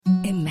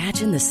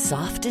Imagine the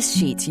softest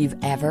sheets you've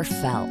ever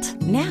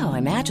felt. Now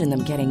imagine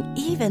them getting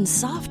even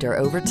softer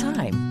over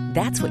time.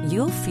 That's what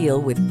you'll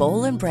feel with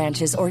Boll &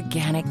 Branch's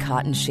organic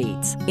cotton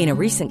sheets. In a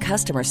recent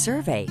customer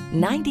survey,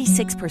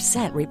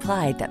 96%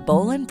 replied that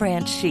Boll &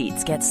 Branch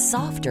sheets get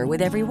softer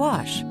with every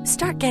wash.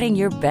 Start getting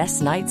your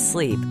best night's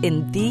sleep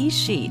in these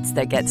sheets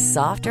that get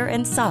softer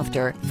and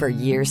softer for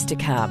years to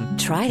come.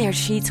 Try their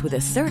sheets with a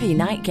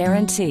 30-night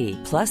guarantee.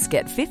 Plus,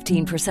 get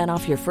 15%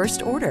 off your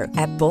first order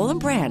at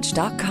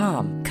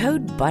bollandbranch.com.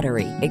 Code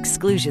BUTTERY.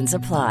 Exclusions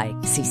apply.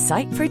 See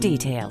site for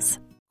details.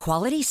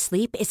 Quality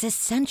sleep is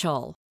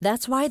essential.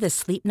 That's why the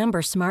Sleep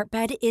Number Smart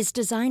Bed is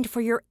designed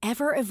for your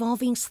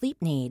ever-evolving sleep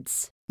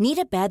needs. Need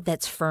a bed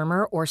that's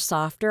firmer or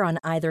softer on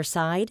either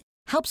side?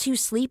 Helps you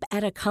sleep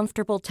at a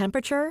comfortable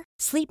temperature?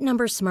 Sleep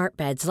Number Smart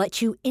Beds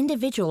let you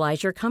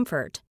individualize your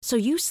comfort, so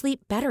you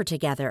sleep better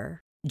together.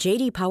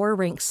 J.D. Power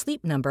ranks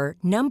Sleep Number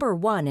number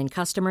 1 in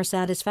customer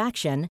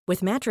satisfaction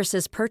with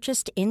mattresses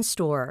purchased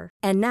in-store.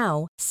 And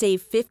now,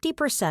 save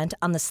 50%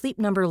 on the Sleep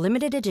Number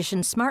Limited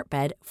Edition Smart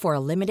Bed for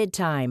a limited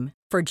time.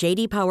 For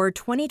J.D. Power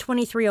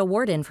 2023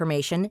 award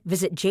information,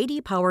 visit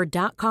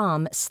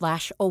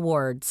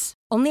jdpower.com/awards.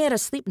 Only at a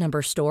Sleep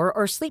Number store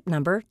or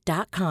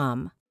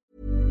sleepnumber.com.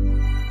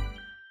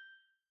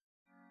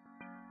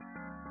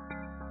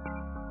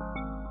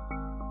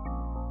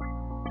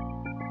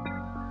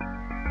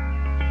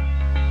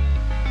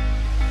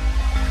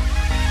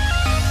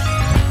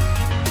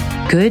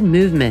 Good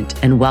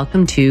movement, and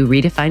welcome to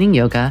Redefining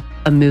Yoga,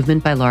 a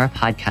Movement by Laura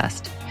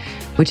podcast,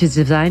 which is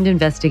designed to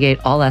investigate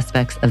all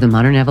aspects of the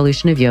modern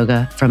evolution of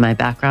yoga from my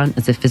background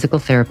as a physical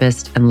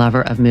therapist and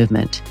lover of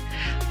movement.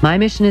 My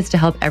mission is to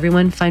help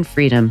everyone find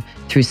freedom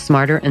through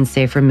smarter and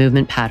safer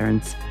movement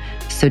patterns,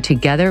 so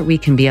together we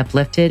can be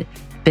uplifted,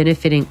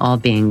 benefiting all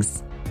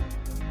beings.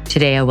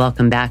 Today, I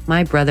welcome back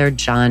my brother,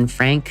 John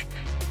Frank,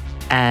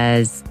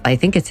 as I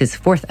think it's his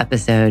 4th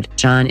episode.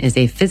 John is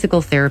a physical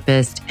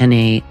therapist and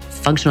a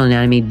functional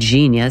anatomy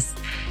genius.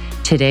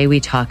 Today, we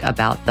talk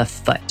about the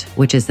foot,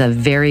 which is a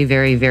very,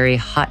 very, very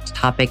hot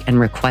topic and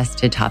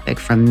requested topic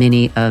from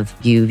many of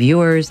you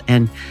viewers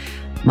and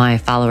my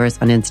followers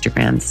on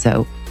Instagram.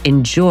 So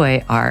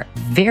enjoy our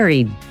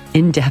very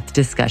in-depth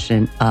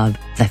discussion of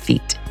the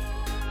feet.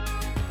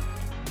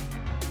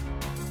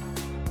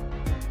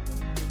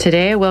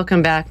 Today, I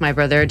welcome back my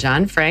brother,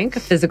 John Frank, a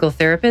physical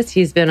therapist.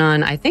 He's been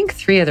on, I think,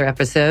 3 other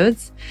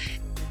episodes.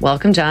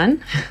 Welcome,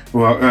 John.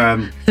 Well,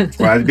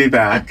 glad to be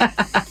back.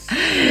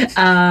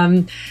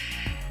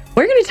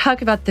 We're going to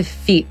talk about the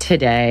feet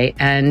today.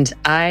 And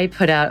I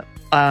put out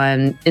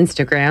on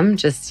Instagram,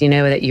 just,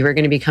 that you were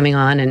going to be coming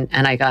on, and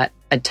I got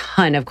a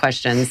ton of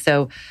questions.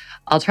 So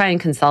I'll try and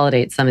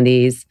consolidate some of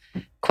these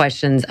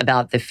questions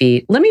about the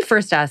feet. Let me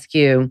first ask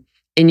you,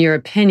 in your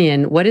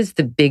opinion, what is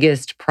the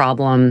biggest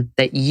problem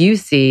that you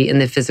see in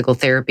the physical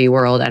therapy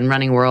world and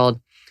running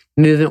world,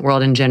 movement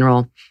world in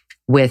general,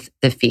 with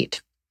the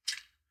feet?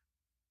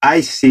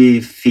 I see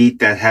feet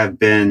that have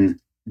been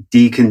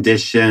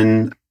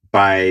deconditioned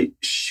by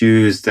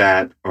shoes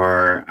that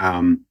are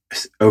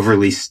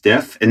overly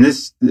stiff. And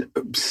this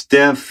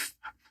stiff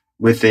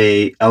with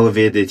a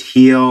elevated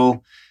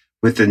heel,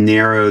 with a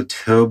narrow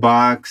toe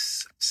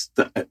box,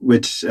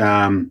 which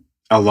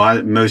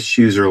most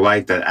shoes are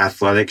like that.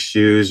 Athletic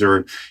shoes,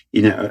 or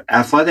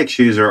athletic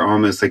shoes are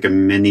almost like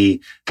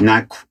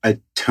not a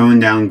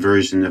toned down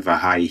version of a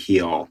high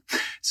heel.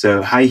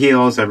 So high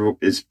heels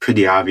is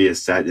pretty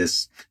obvious that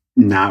is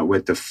not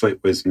what the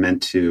foot was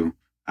meant to.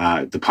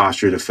 The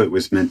posture of the foot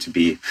was meant to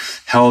be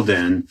held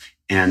in,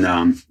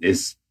 and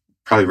is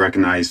probably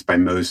recognized by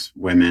most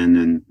women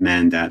and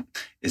men that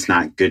it's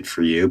not good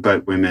for you.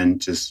 But women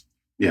just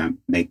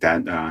make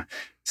that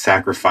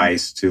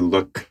sacrifice to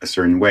look a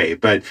certain way.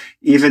 But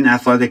even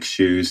athletic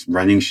shoes,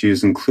 running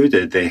shoes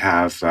included, they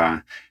have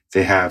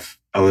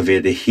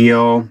elevated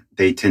heel.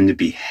 They tend to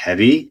be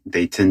heavy.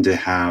 They tend to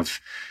have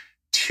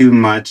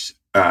too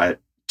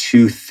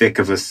thick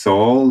of a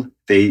sole.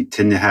 They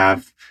tend to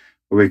have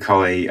what we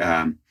call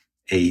a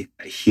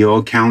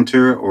heel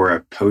counter, or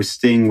a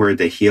posting where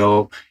the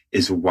heel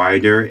is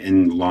wider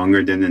and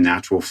longer than the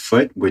natural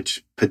foot,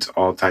 which puts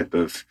all type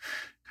of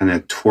kind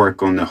of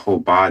torque on the whole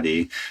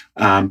body.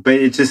 But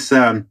it just,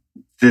 and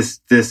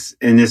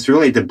it's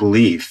really the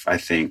belief, I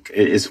think.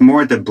 It's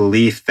more the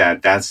belief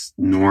that that's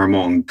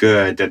normal and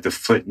good, that the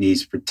foot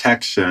needs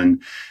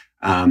protection.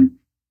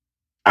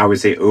 I would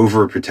say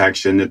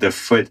overprotection, that the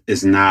foot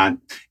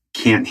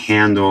can't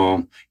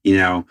handle,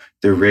 the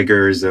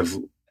rigors of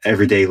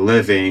everyday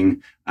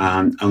living,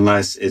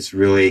 unless it's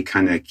really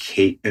kind of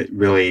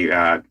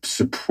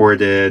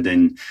supported,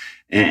 and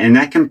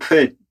that can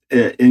put,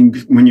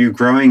 when you're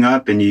growing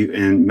up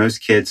and most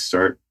kids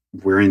start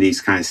wearing these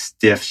kind of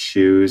stiff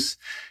shoes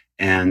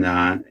and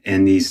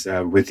these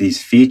with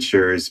these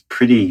features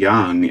pretty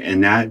young,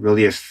 and that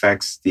really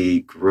affects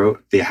the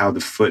growth, how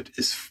the foot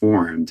is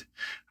formed.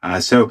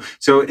 So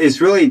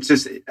it's really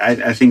just,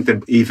 I think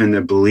that even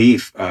the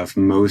belief of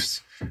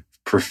most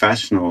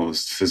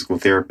professionals, physical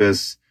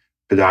therapists,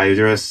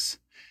 podiatrists,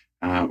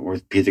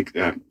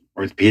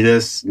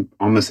 orthopedists,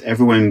 almost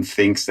everyone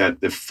thinks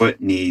that the foot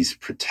needs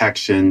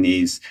protection,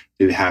 needs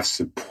to have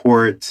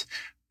support.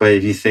 But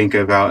if you think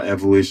about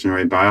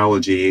evolutionary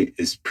biology,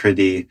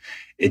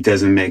 it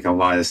doesn't make a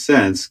lot of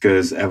sense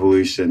because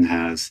evolution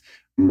has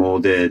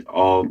molded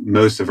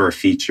most of our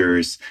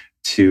features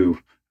to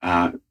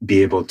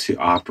be able to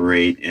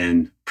operate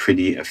in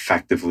pretty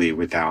effectively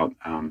without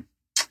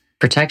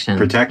protection.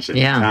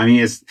 Yeah. I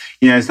mean,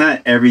 it's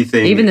not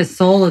everything. Even the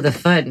sole of the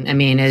foot, I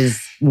mean,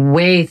 is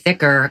way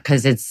thicker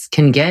because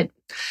can get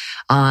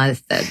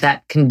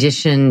that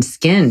conditioned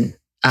skin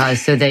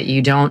so that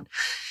you don't,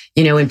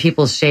 when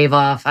people shave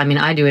off, I mean,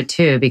 I do it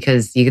too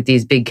because you get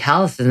these big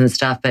calluses and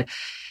stuff, but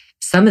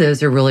some of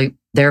those are really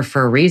there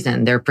for a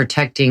reason. They're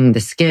protecting the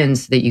skin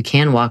so that you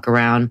can walk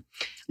around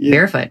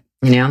barefoot,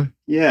 Yeah.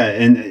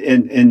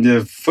 And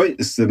the foot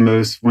is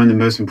one of the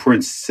most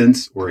important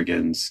sense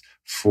organs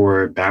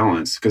for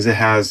balance because it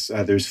has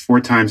there's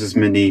 4 times as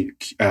many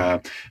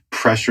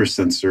pressure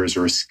sensors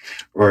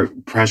or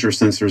pressure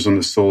sensors on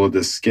the sole of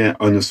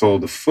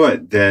the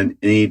foot than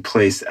any other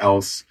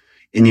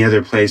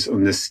place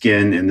on the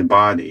skin and the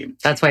body.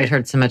 That's why it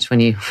hurts so much when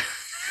you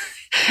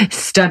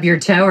stub your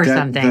toe or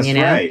something.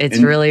 Right. It's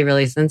really,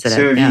 really sensitive.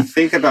 So if you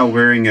think about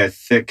wearing a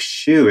thick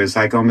shoe, it's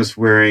like almost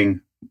wearing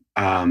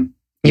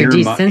you're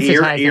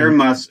desensitizing ear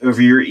muffs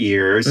over your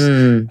ears,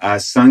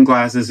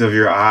 sunglasses over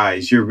your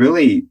eyes. You're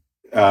really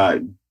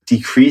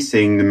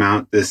decreasing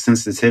the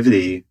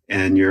sensitivity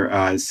and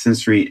your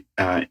sensory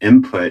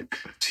input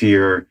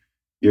to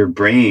your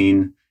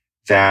brain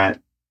that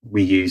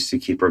we use to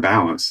keep our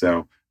balance.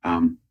 So,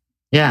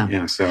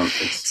 it's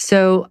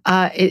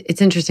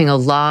interesting. A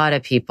lot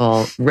of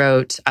people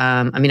wrote.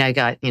 I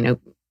got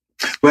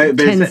but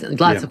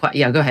lots of.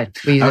 Go ahead.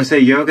 I would say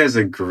yoga is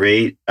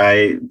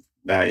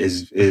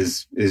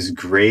is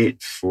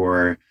great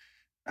for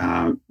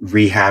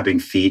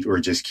rehabbing feet or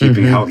just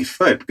keeping a healthy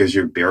foot because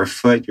you're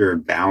barefoot, you're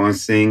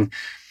balancing.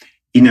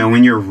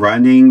 When you're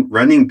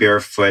running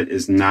barefoot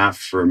is not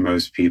for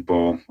most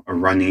people, or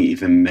running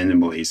even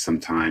minimally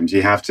sometimes.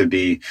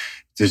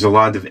 There's a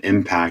lot of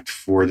impact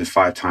 4 to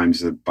 5 times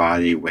the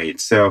body weight.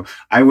 So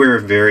I wear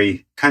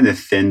very kind of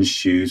thin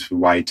shoes with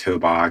wide toe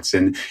box,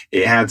 and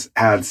it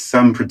had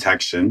some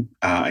protection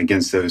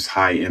against those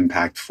high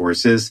impact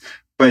forces,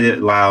 but it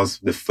allows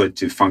the foot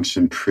to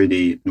function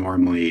pretty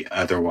normally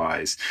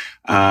otherwise.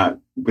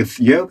 With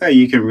yoga,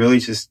 you can really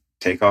just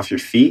take off your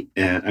feet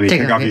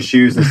take off your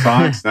shoes and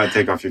socks, not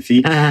take off your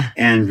feet,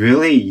 and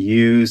really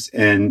use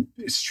and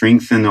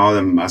strengthen all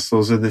the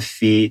muscles of the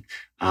feet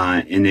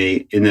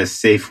in a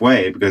safe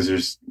way because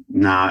there's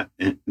not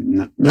a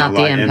lot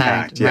the of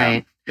impact.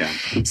 Right. Yeah.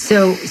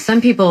 So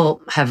some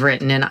people have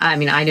written, and I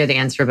mean, I know the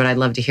answer, but I'd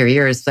love to hear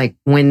yours. Like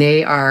when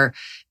they are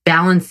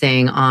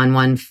balancing on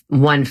one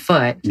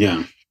foot,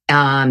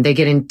 they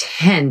get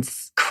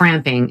intense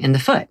cramping in the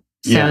foot.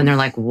 So, and they're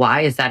like,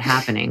 why is that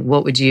happening?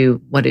 What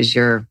is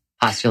your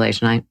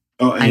postulation? I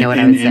know what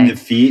I would say. In the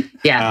feet,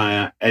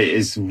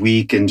 is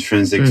weak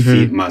intrinsic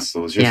feet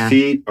muscles. Your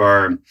feet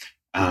are,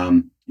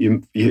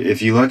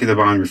 if you look at the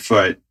bottom of your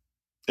foot,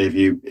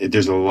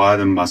 there's a lot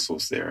of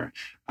muscles there.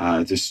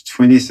 There's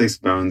 26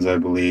 bones, I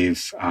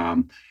believe.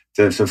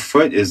 The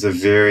foot is a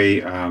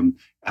very,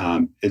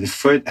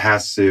 it's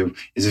a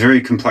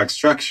very complex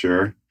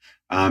structure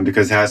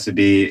because it has to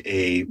be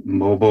a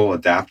mobile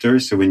adapter.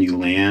 So when you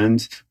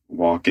land,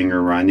 walking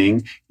or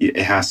running, it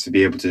has to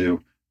be able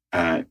to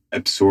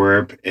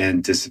absorb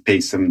and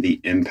dissipate some of the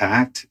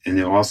impact. And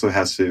it also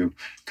has to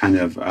kind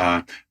of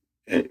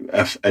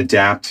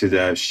adapt to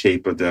the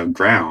shape of the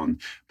ground.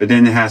 But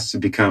then it has to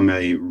become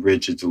a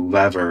rigid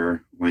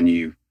lever when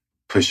you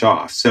push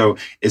off. So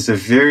it's a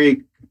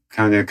very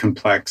kind of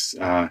complex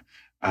part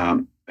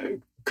of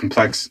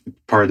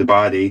the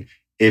body.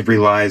 It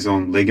relies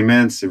on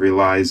ligaments. It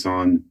relies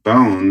on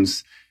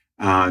bones,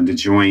 the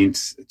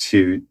joints,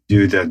 to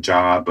do the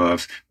job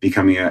of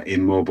becoming a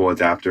mobile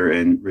adapter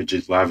and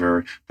rigid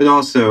lever, but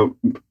also,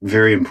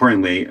 very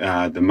importantly,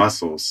 the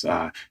muscles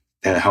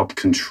that help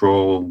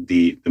control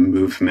the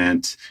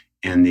movement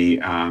and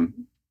the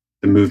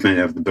movement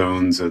of the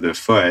bones of the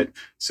foot,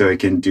 so it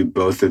can do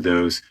both of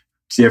those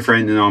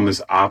different and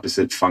almost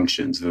opposite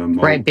functions.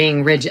 Right,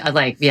 being rigid,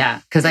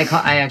 because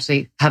I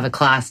actually have a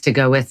class to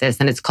go with this,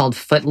 and it's called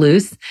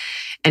Footloose.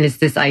 And it's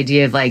this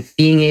idea of like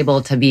being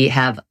able to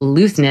have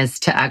looseness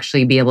to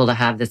actually be able to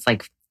have this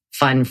like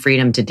fun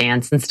freedom to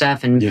dance and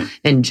stuff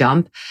and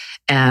jump.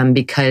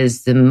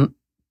 Because the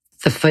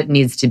foot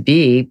needs to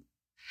be,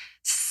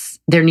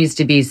 there needs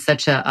to be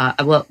such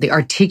the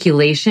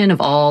articulation of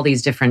all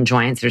these different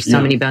joints. There's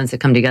so many bones that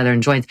come together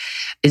in joints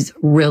is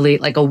really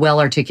like a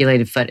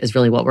well-articulated foot is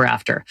really what we're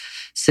after.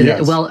 So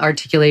the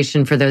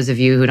well-articulation, for those of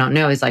you who don't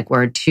know, is like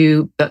where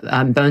 2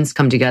 bones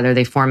come together,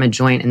 they form a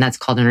joint, and that's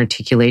called an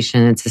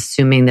articulation. It's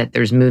assuming that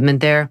there's movement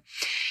there.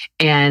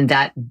 And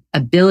that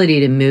ability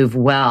to move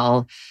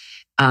well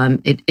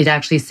it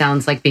actually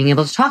sounds like being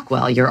able to talk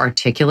well. You're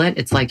articulate.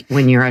 It's like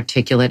when you're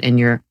articulate in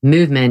your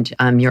movement,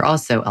 you're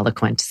also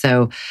eloquent.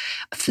 So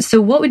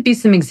what would be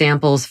some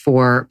examples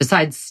for,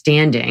 besides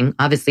standing,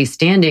 obviously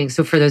standing.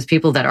 So for those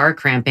people that are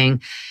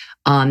cramping,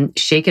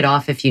 shake it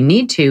off if you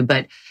need to,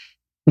 but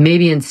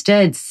maybe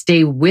instead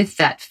stay with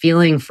that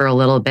feeling for a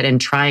little bit and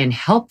try and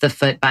help the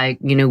foot by,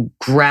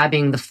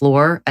 grabbing the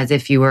floor as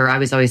if you were, I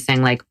was always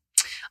saying, like,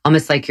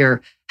 almost like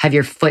have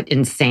your foot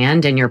in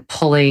sand and you're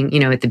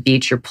pulling, at the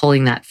beach, you're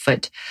pulling that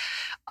foot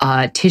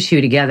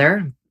tissue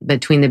together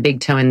between the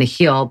big toe and the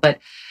heel. But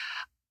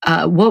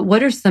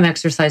what are some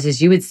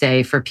exercises you would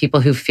say for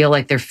people who feel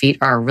like their feet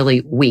are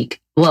really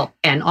weak? Well,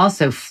 and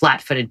also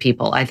flat-footed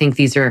people. I think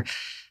these are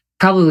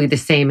probably the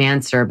same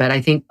answer, but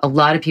I think a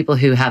lot of people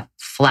who have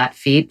flat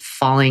feet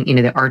falling,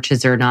 the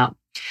arches are not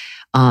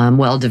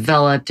well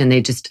developed and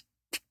they just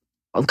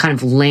kind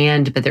of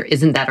land, but there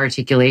isn't that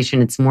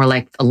articulation. It's more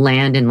like a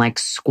land and like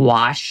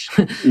squash.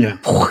 Yeah.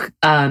 What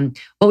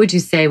would you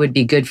say would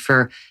be good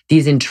for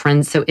these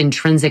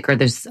intrinsic or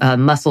those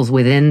muscles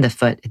within the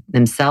foot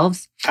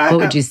themselves? What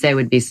would you say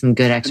would be some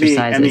good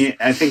exercises?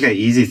 I think that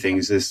easy thing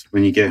is just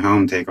when you get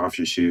home, take off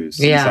your shoes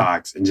and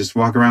socks and just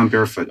walk around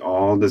barefoot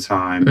all the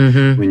time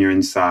when you're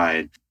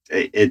inside.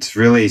 It's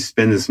really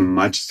spend as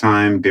much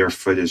time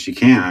barefoot as you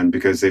can,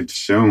 because they've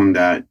shown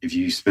that if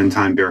you spend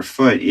time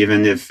barefoot,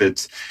 even if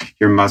it's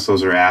your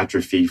muscles are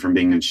atrophied from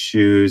being in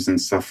shoes and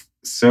stuff,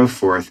 so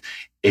forth,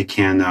 it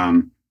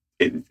can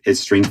it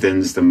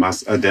strengthens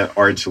the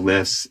arch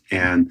lifts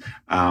and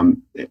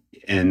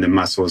the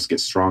muscles get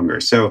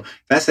stronger. So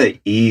that's an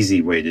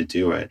easy way to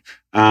do it.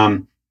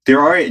 There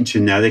are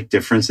genetic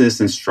differences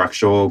and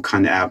structural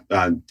kind of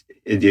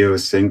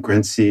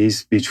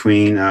idiosyncrasies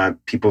between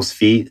people's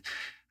feet.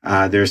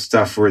 There's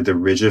stuff where the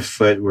rigid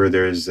foot, where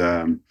there's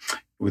a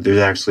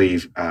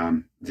subtalar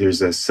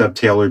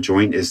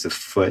joint is the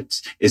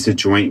foot. It's a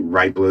joint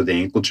right below the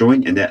ankle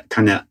joint, and that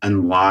kind of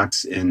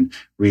unlocks and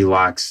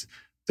relocks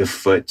the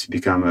foot to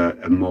become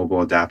a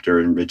mobile adapter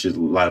and rigid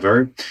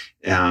lever.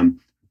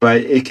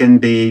 But you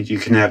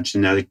can have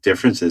genetic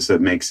differences that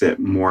makes it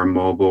more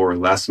mobile or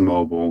less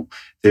mobile.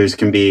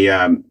 Can be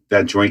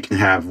that joint can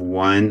have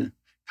one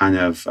kind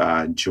of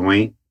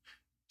joint,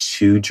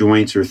 two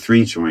joints or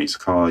three joints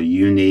called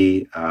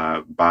uni,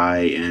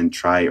 bi, and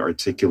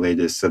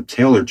tri-articulated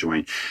subtalar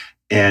joint.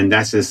 And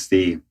that's just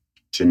the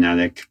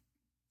genetic,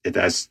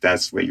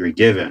 that's what you're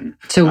given.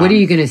 So what are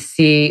you going to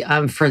see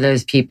for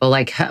those people?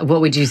 Like,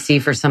 what would you see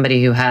for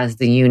somebody who has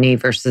the uni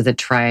versus the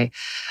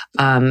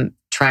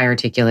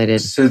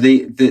tri-articulated? So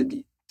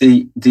the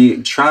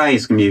tri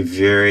is going to be a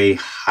very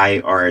high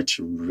arch,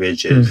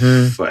 rigid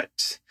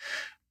foot.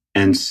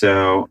 And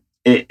so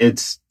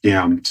it's,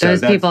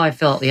 those people, I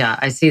feel,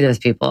 I see those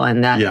people,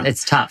 and that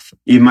it's tough.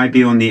 You might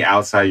be on the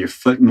outside of your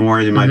foot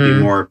more. There might be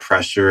more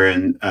pressure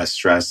and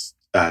stress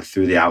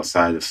through the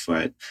outside of the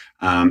foot.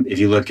 If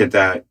you look at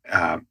the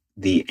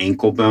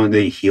ankle bone,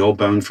 the heel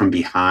bone from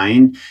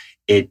behind,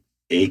 it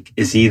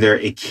is either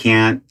it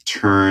can't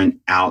turn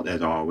out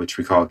at all, which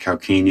we call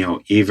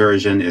calcaneal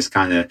eversion. It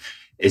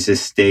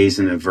just stays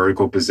in a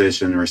vertical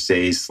position or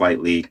stays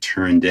slightly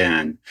turned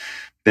in.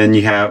 Then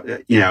you have,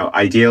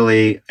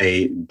 ideally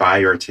a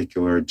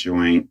biarticular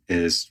joint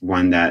is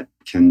one that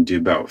can do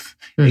both.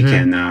 It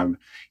can,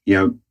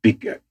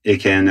 it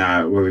can,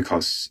 what we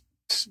call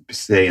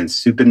stay in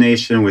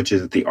supination, which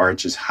is that the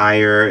arch is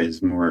higher,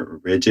 is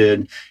more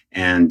rigid.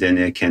 And then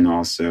it can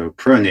also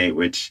pronate,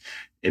 which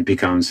it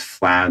becomes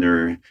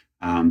flatter,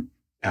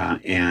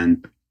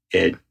 and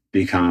it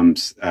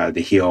becomes, the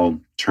heel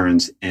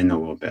turns in a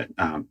little bit.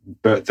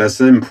 But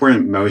that's an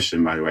important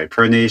motion, by the way.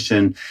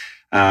 Pronation,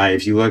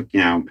 if you look,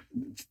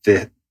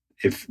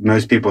 if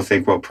most people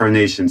think, well,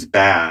 pronation's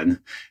bad,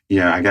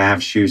 I gotta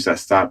have shoes that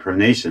stop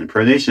pronation.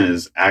 Pronation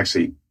is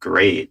actually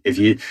great.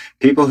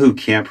 People who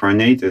can't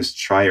pronate, those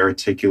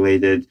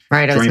tri-articulated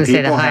joint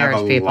people have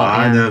a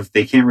lot of,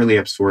 they can't really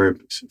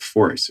absorb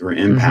force or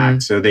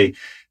impact. So they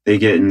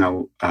get in a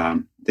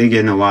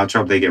lot of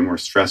trouble. They get more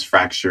stress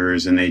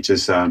fractures, and they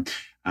just, and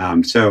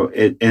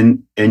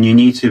you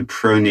need to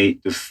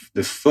pronate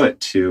the foot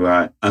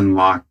to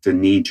unlock the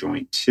knee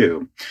joint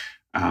too.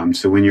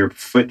 So when your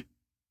foot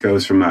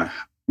goes from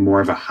more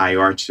of a high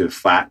arch to a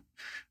flat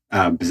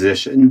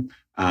position,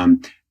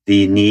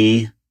 the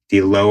knee,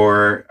 the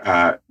lower,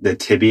 the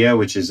tibia,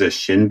 which is a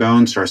shin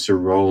bone, starts to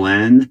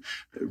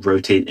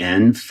rotate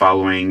in,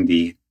 following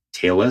the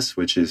talus,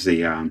 which is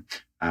the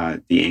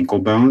ankle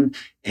bone,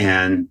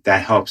 and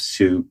that helps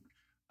to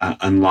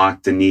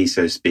unlock the knee,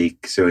 so to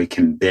speak, so it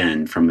can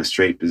bend from a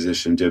straight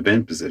position to a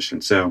bend position.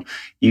 So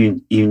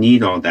you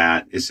need all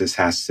that. It just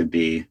has to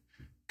be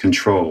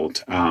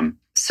controlled.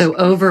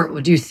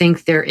 Do you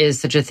think there is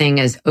such a thing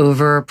as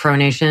over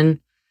pronation?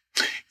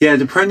 Yeah,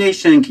 the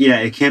pronation,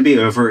 it can't be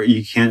over.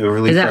 You can't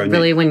overly pronate. Is that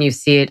really when you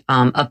see it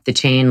up the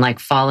chain, like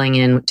falling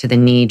into the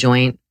knee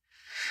joint?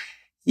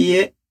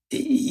 Yeah.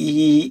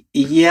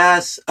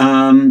 Yes.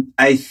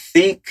 I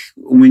think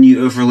when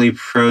you overly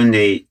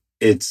pronate,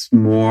 it's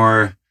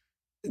more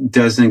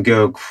doesn't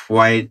go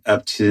quite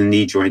up to the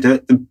knee joint.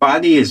 The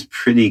body is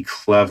pretty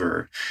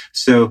clever.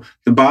 So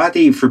the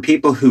body, for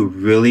people who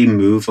really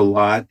move a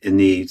lot in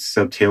the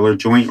subtalar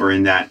joint or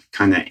in that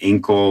kind of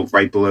ankle,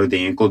 right below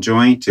the ankle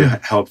joint to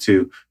help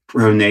to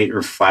pronate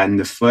or flatten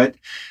the foot,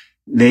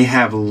 they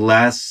have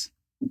less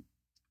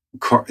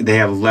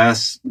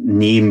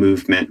knee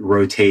movement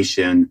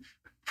rotation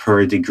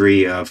per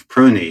degree of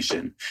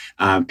pronation.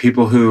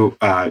 People who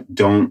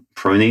don't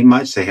pronate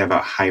much, they have a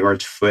high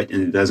arch foot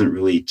and it doesn't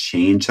really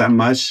change that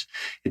much.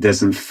 It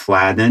doesn't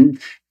flatten.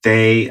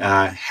 They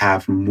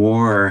have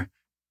more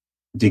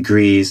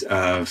degrees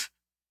of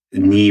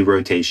knee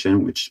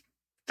rotation, which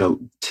the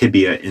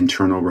tibia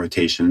internal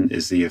rotation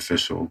is the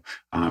official,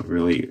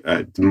 really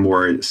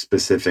more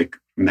specific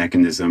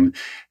mechanism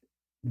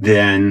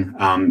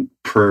than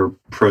per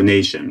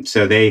pronation.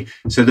 So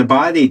the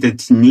body,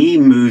 the knee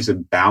moves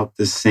about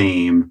the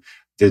same.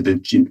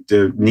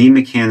 The knee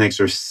mechanics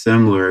are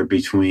similar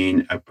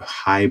between a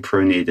high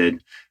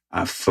pronated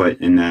foot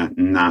and a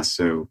not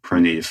so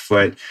pronated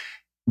foot,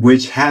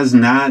 which has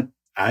not.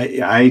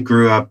 I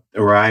grew up,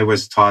 or I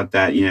was taught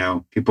that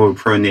people who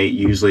pronate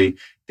usually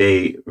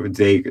they're going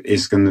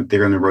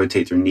to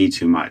rotate their knee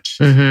too much.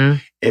 Mm-hmm.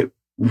 It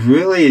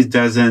really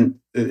doesn't.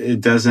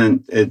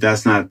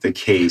 That's not the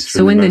case.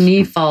 So when the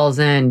knee falls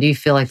in, do you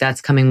feel like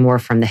that's coming more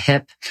from the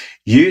hip?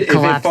 If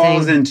it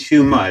falls in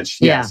too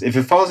much, yes. If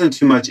it falls in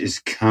too much, it's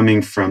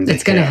coming from the hip.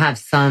 It's going to have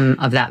some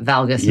of that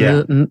valgus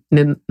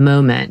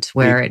moment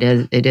where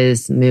it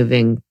is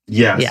moving.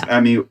 Yes. Yeah.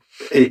 I mean,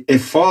 it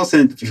falls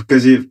in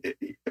because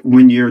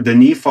when the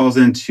knee falls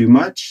in too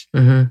much,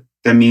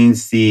 that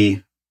means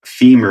the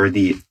femur,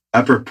 the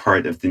upper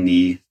part of the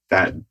knee,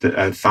 that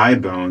the thigh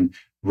bone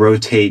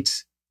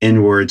rotates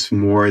inwards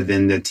more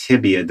than the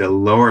tibia, the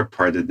lower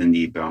part of the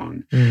knee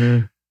bone.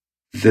 Mm-hmm.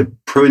 The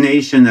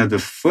pronation of the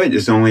foot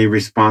is only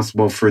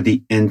responsible for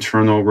the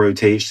internal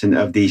rotation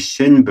of the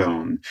shin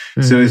bone.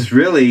 Mm-hmm. So it's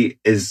really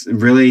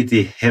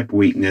the hip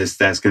weakness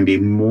that's going to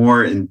be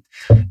more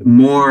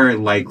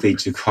likely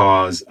to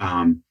cause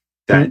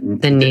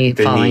the knee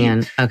falling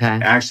in. Okay.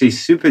 Actually,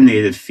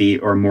 supinated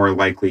feet are more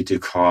likely to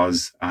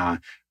cause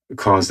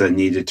that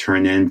knee to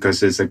turn in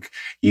because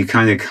you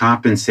kind of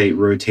compensate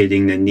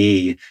rotating the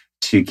knee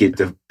to get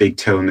the big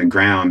toe in the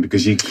ground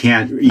because you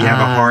have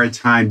a hard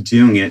time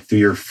doing it through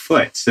your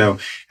foot. So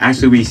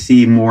actually we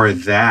see more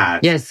of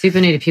that. Yes,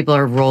 supinated people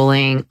are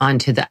rolling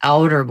onto the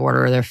outer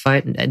border of their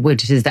foot,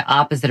 which is the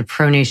opposite of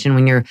pronation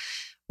when you're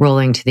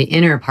rolling to the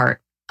inner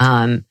part.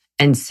 And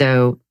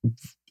so,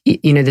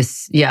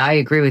 I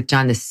agree with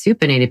John, the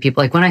supinated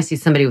people, like when I see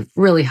somebody with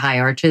really high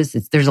arches,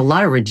 there's a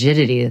lot of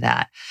rigidity to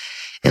that.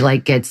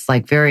 It gets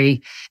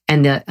very,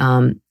 and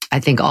I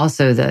think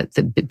also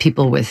the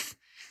people with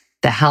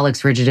the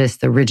hallux rigidus,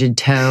 the rigid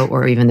toe,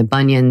 or even the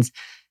bunions,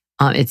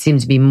 it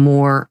seems to be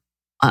more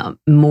of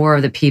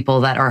the people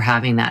that are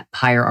having that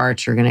higher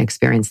arch are going to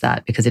experience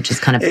that because it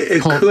just kind of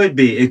could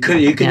be. You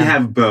can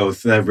have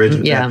both.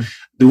 Rigid. Yeah.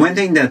 The one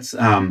thing that's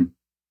and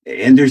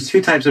there's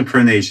two types of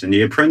pronation.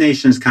 The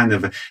pronation is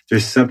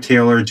there's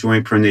subtalar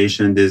joint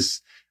pronation.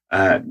 There's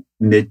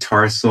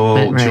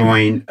mid-tarsal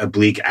joint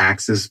oblique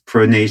axis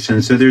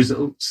pronation. So there's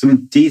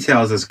some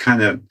details that's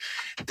kind of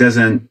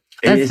doesn't.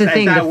 That's the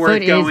thing. The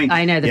foot is.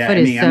 I know the foot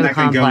is so I'm not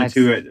complex.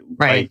 Go into it.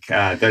 Right.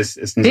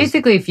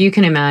 Basically, if you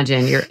can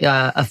imagine you're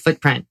a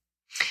footprint,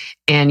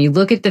 and you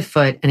look at the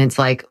foot, and it's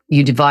like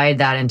you divide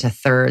that into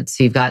thirds.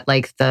 So you've got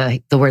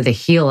the where the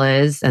heel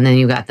is, and then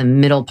you've got the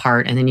middle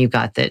part, and then you've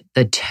got the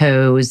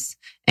toes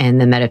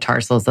and the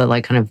metatarsals,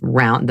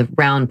 the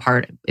round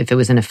part. If it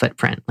was in a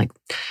footprint, like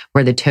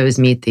where the toes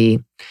meet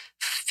the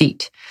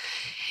feet,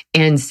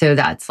 and so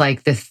that's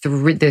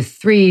the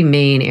three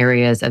main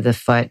areas of the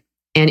foot.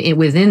 And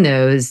within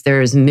those,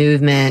 there's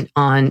movement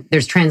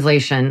there's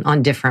translation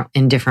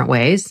in different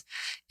ways.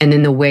 And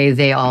then the way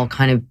they all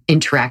kind of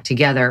interact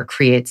together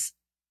creates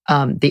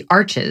the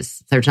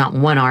arches. There's not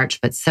one arch,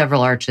 but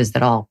several arches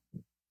that all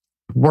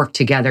work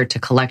together to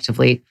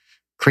collectively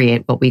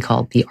create what we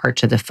call the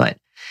arch of the foot.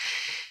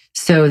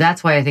 So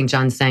that's why I think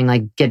John's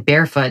saying get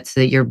barefoot so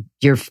that your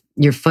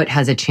foot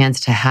has a chance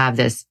to have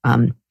this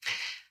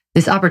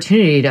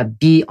opportunity to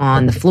be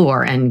on the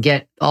floor and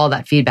get all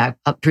that feedback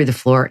up through the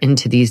floor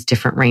into these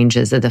different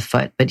ranges of the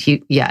foot. But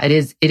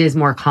it is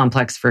more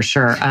complex for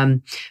sure.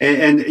 And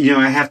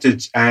I have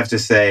to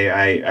say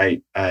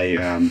I'm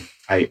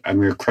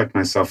going to correct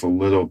myself a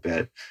little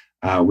bit.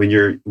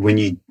 The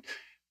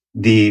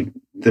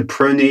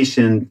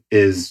pronation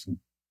is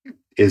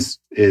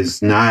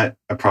not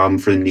a problem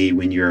for the knee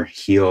when your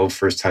heel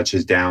first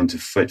touches down to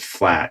foot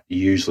flat.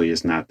 Usually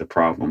is not the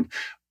problem.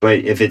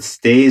 But if it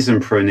stays in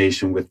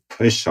pronation with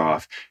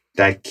push-off,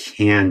 that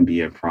can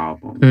be a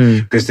problem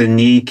because the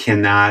knee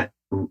cannot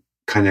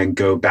kind of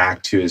go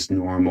back to its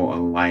normal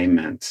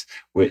alignment.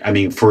 I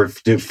mean, for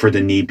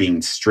the knee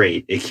being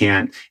straight, it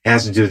can't. It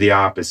has to do the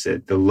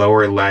opposite. The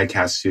lower leg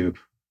has to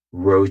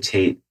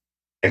rotate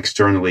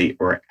externally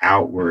or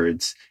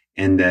outwards,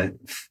 and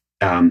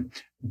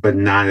but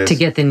not as, to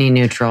get the knee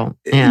neutral.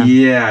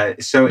 Yeah.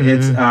 So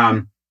it's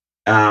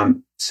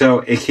So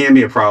it can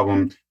be a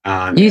problem.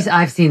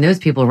 I've seen those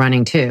people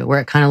running too, where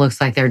it kind of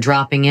looks like they're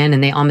dropping in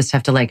and they almost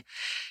have to like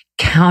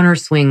counter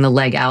swing the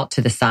leg out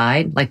to the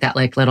side, like that,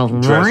 like little,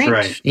 right.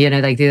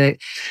 Like the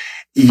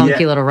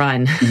funky little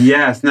run.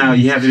 Yes. Now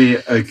you have to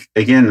be,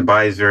 again, the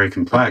body is very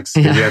complex.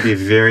 You have to be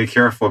very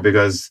careful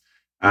because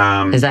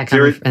is that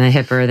coming from the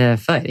hip or the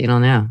foot? You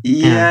don't know.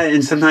 Yeah,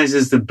 and sometimes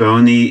it's the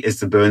bony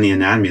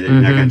anatomy that you're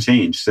not going to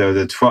change. So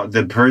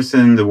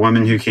the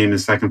woman who came in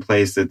second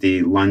place at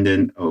the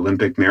London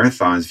Olympic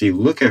marathons, if you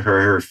look at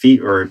her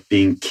feet are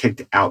being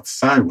kicked out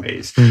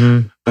sideways,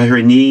 but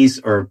her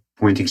knees are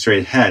pointing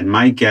straight ahead.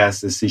 My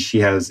guess is that she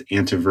has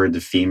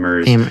anteverted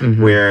femurs,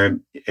 where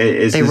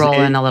they roll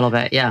in a little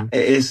bit. Yeah,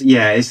 it's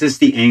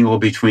just the angle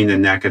between the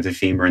neck of the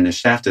femur and the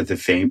shaft of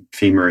the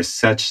femur is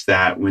such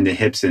that when the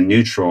hip's in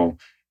neutral,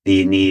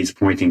 the knees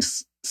pointing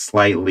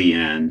slightly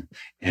in.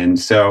 And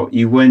so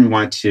you're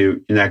not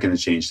going to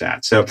change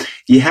that. So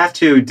you have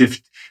to,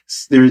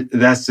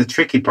 that's the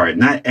tricky part.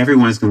 Not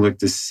everyone's going to look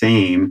the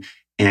same.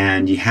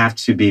 And you have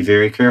to be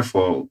very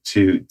careful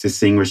to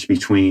distinguish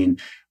between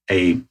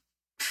a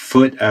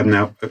foot,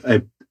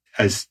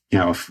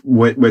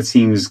 what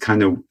seems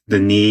kind of the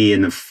knee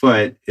and the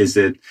foot. Is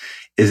it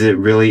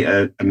really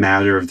a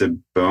matter of the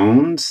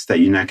bones that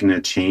you're not going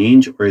to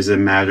change, or is it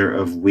a matter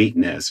of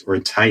weakness or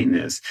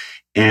tightness?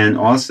 And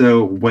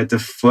also what the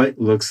foot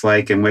looks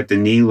like and what the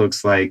knee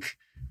looks like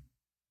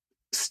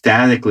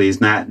statically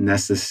is not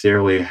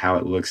necessarily how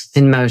it looks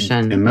in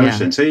motion.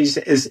 Yeah. So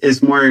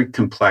it's more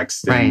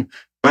complex than,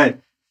 right.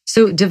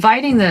 So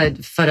dividing the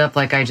foot up,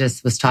 like I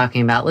just was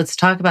talking about, let's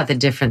talk about the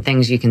different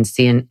things you can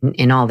see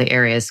in all the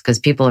areas, because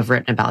people have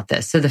written about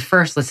this. So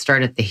let's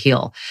start at the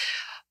heel.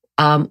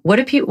 What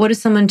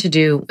is someone to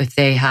do if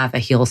they have a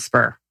heel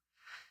spur?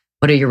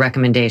 What are your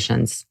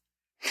recommendations?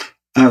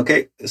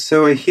 Okay,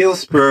 so a heel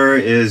spur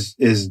is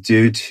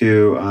due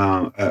to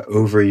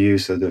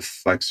overuse of the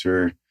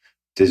flexor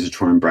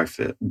digitorum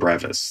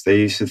brevis. They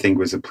used to think it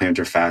was the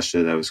plantar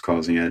fascia that was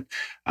causing it,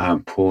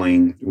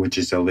 pulling, which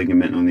is a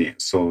ligament on the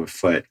sole of the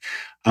foot.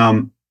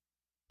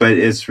 But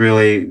it's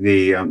really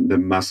the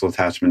muscle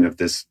attachment of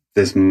this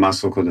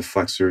muscle called the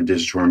flexor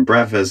digitorum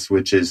brevis,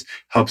 which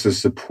helps us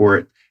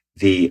support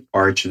the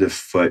arch of the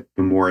foot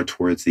more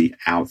towards the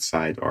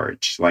outside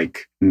arch,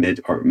 like mid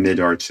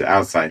arch to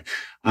outside.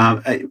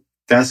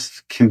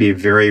 That can be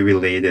very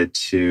related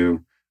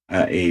to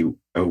a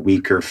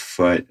weaker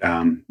foot,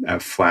 a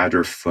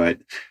flatter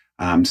foot.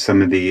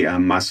 Some of the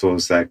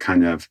muscles that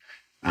kind of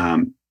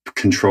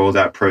control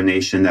that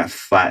pronation, that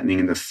flattening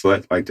in the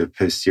foot, like the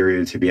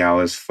posterior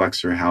tibialis,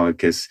 flexor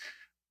hallucis,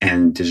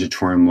 and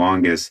digitorum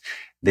longus,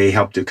 they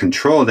help to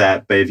control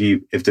that. But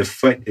if the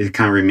foot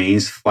kind of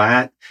remains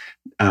flat,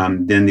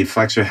 then the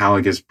flexor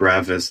hallucis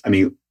brevis,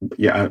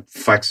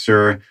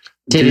 flexor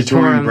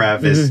digitorum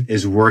brevis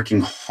is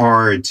working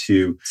hard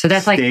to So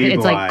that's stabilize.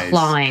 It's like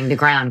clawing the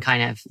ground,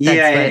 kind of.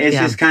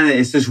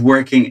 It's just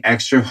working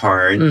extra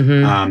hard.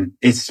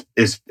 It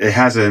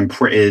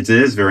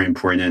is very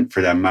important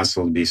for that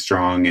muscle to be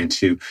strong and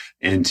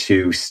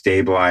to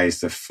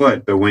stabilize the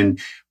foot. But when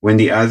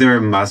the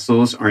other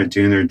muscles aren't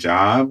doing their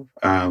job,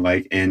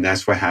 and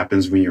that's what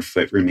happens when your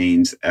foot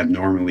remains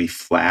abnormally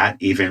flat,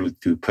 even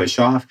through push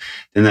off,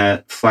 then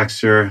that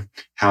flexor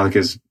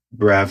hallucis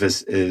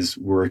brevis is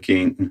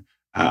working.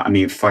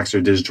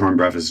 Flexor digitorum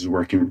brevis is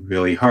working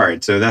really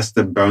hard. So that's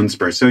the bone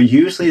spur. So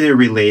usually they're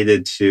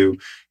related to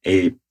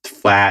a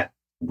flat,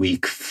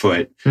 weak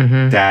foot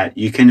that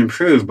you can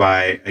improve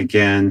by,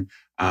 again,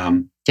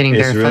 getting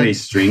barefoot. Really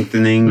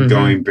strengthening,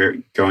 going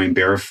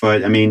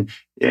barefoot.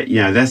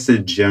 That's the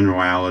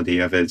generality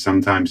of it.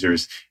 Sometimes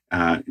there's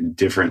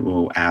different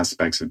little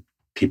aspects of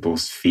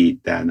people's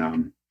feet that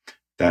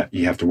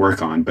you have to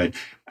work on. But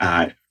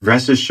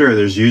rest assured,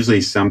 there's usually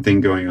something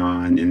going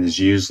on, and there's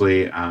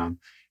usually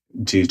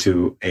due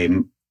to a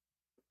foot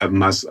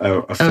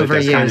Overuse.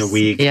 That's kind of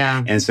weak.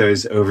 Yeah. And so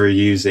it's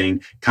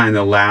overusing kind of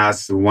the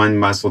last one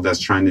muscle that's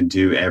trying to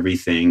do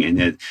everything.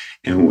 And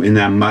in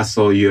that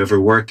muscle, you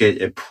overwork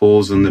it, it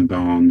pulls on the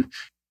bone,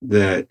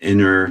 the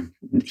inner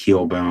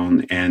heel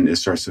bone, and it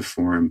starts to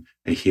form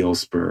a heel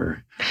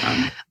spur.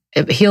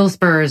 Heel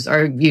spurs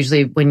are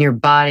usually when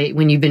you've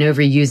been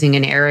overusing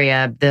an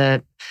area,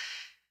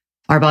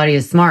 our body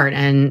is smart,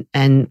 and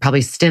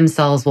probably stem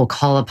cells will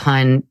call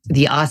upon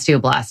the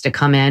osteoblast to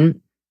come in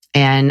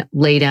and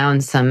lay down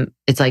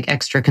it's like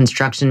extra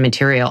construction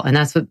material. And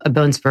that's what a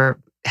bone spur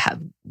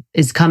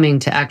is coming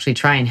to actually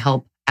try and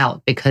help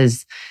out,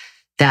 because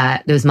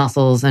those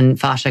muscles and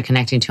fascia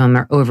connecting to them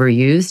are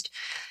overused.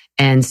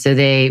 And so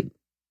they,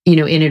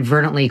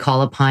 inadvertently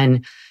call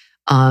upon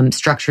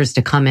structures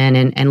to come in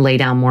and lay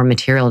down more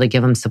material to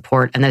give them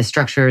support. And those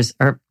structures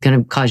are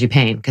going to cause you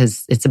pain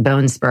because it's a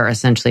bone spur,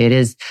 essentially. It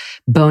is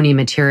bony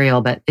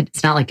material, but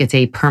it's not like it's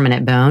a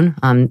permanent bone.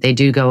 They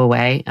do go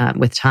away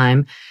with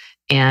time.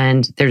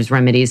 And there's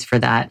remedies for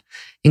that,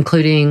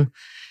 including,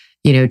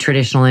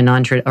 traditional and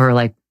or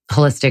like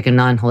holistic and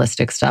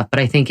non-holistic stuff. But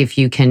I think if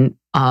you can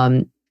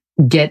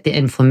get the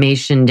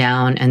inflammation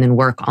down and then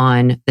work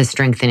on the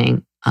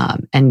strengthening,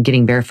 and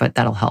getting barefoot,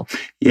 that'll help.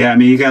 Yeah, I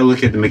mean, you got to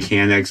look at the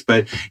mechanics,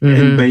 but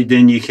but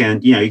then you can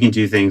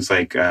do things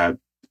like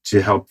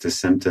to help the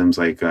symptoms,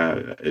 like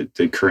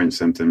the current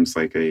symptoms,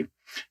 like a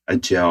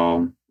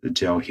gel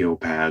heel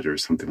pad or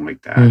something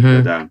like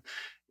that. But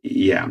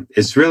yeah,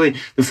 it's really,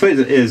 the foot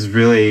is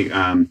really,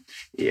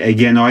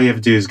 again, all you have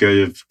to do is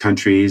go to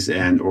countries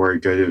or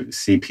go to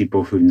see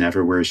people who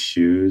never wear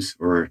shoes,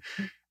 or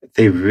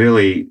they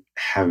really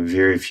have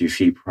very few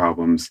feet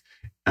problems.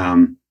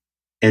 And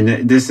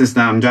this is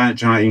not, I'm not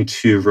trying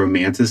to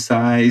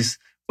romanticize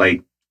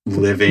like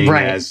living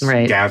as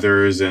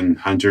gatherers and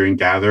hunter and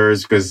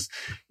gatherers, because,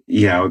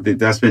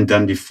 that's been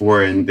done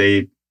before and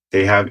they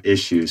have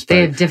issues.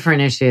 They have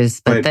different issues,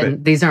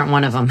 but these aren't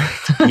one of them.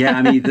 Yeah,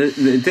 I mean,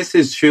 this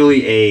is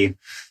truly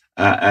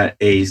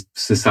a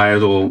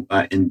societal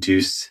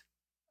induced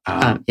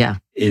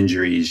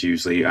injuries,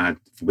 usually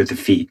with the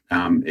feet,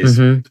 is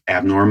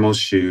abnormal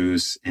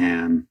shoes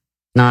and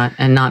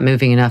not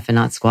moving enough and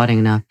not squatting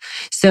enough.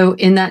 So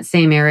in that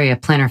same area,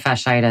 plantar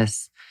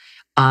fasciitis,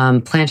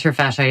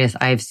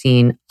 I've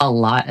seen a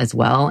lot as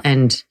well.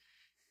 And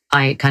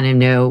I kind of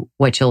know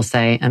what you'll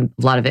say. And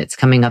a lot of it's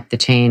coming up the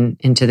chain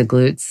into the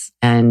glutes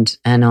and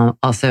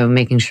also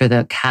making sure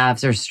the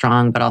calves are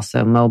strong, but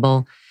also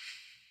mobile.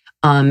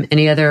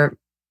 Any other?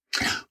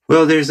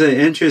 Well, there's an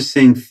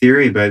interesting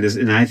theory by this,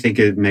 and I think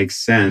it makes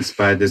sense,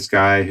 by this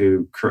guy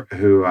who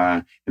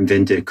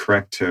invented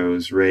correct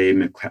toes, Ray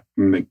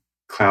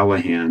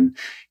McClanahan.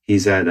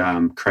 He's at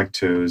Correct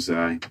Toes.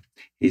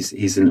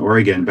 He's in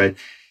Oregon, but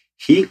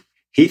he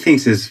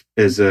thinks it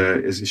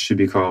should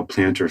be called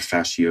plantar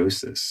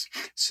fasciosis.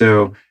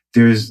 So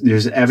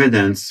there's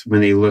evidence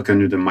when they look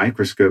under the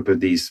microscope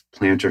of these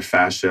plantar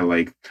fascia.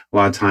 Like a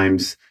lot of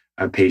times,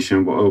 a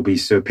patient will be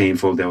so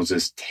painful they'll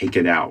just take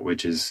it out,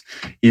 which is,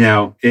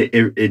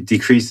 it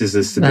decreases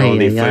the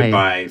stability foot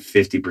by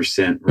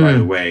 50% right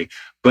away.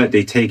 But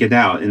they take it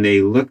out and they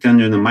looked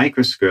under the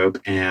microscope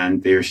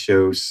and they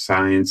show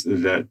signs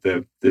that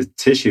the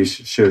tissue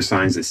shows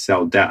signs of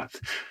cell death,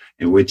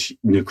 in which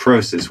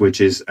necrosis, which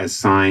is a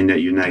sign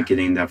that you're not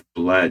getting enough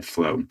blood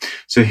flow.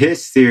 So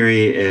his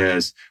theory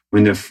is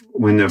when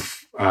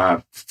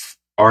the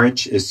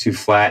arch is too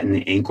flat and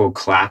the ankle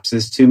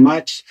collapses too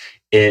much,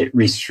 it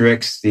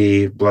restricts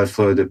the blood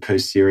flow to the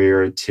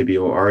posterior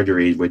tibial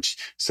artery, which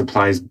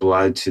supplies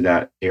blood to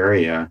that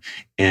area.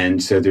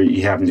 And so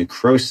you have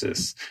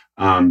necrosis.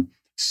 Necrosis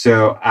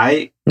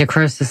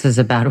is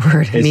a bad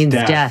word. It means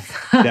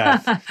death.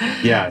 Death.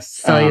 Yes.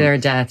 Cellular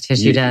death,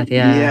 tissue death.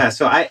 Yeah. Yeah.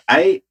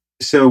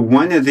 So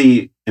one of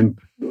the,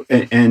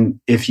 and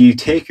if you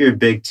take your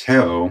big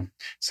toe,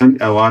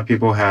 a lot of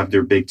people have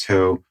their big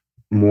toe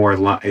more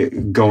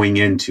going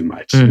in too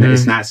much.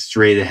 It's not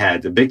straight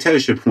ahead. The big toe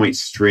should point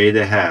straight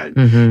ahead.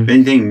 If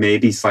anything,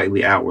 maybe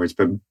slightly outwards,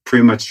 but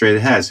pretty much straight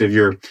ahead. So if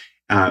your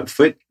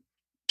foot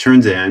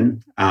turns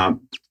in,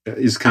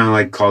 it's kind of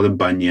like called a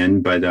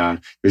bunion, but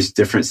there's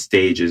different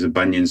stages. A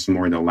bunion's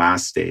more the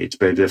last stage.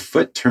 But if the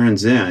foot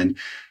turns in,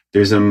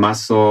 there's a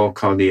muscle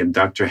called the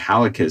abductor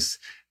hallucis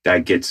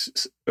that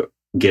gets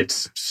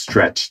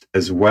stretched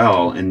as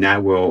well, and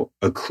that will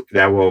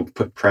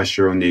put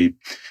pressure on the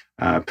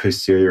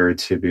posterior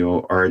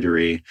tibial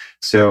artery.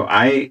 So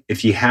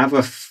if you have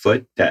a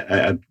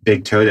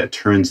big toe that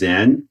turns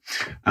in,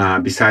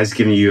 besides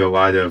giving you a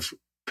lot of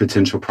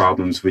potential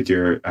problems with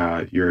your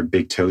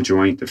big toe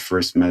joint, the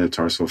first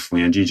metatarsal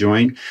phalange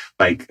joint,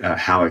 like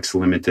hallux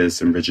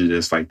limitus and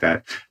rigidus, like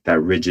that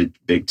rigid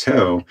big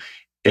toe,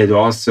 it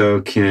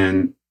also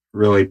can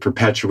really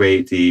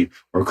perpetuate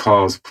or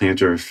cause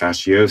plantar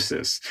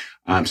fasciosis.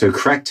 So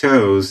correct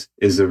toes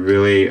is a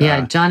really...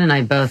 John and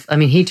I both,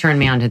 he turned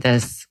me onto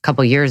this a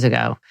couple years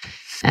ago,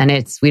 and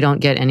we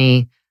don't get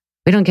any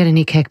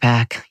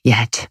kickback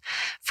yet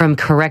from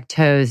correct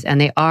toes.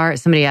 And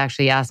somebody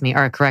actually asked me,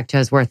 are correct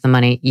toes worth the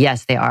money?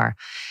 Yes, they are.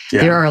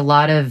 Yeah. There are a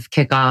lot of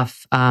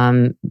kickoff,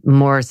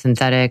 more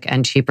synthetic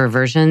and cheaper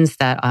versions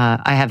that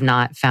I have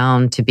not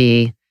found to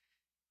be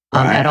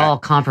at all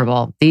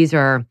comparable. These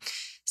are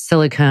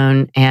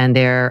silicone and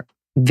they're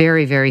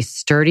very, very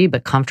sturdy,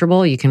 but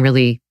comfortable. You can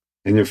really...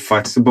 And they're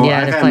flexible.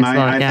 Yeah,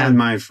 I've had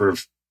mine for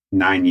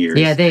 9 years.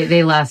 Yeah,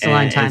 they last a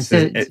long time.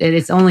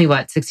 It's only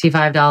what,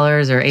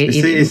 $65 or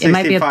 $80? It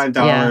might be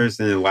 $65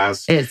 and it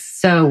lasts. It's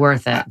so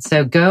worth it.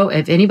 So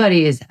if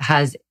anybody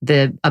has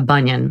a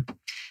bunion,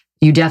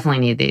 you definitely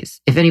need these.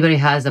 If anybody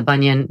has a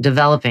bunion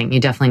developing, you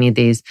definitely need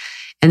these.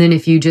 And then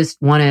if you just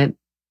want to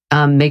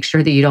make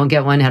sure that you don't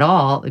get one at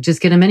all, just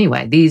get them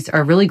anyway. These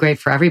are really great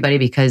for everybody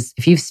because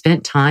if you've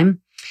spent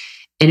time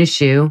in a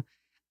shoe,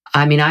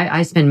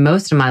 I spend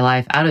most of my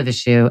life out of a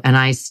shoe, and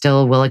I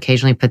still will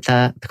occasionally put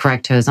the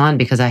correct toes on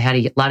because I had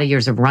a lot of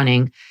years of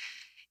running.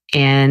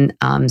 And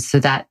so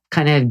that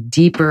kind of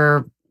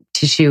deeper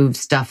tissue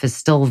stuff is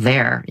still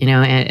there, and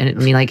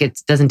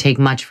it doesn't take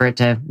much for it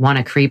to want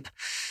to creep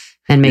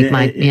and make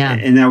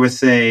And I would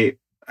say,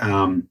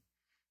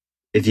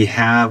 if you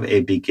have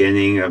a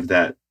beginning of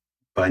that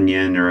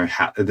bunion, or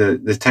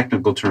the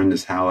technical term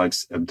is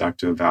hallux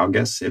abductor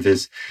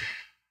valgus,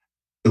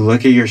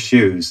 look at your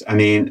shoes.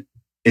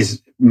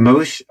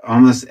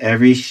 almost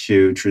every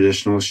shoe,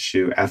 traditional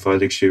shoe,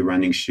 athletic shoe,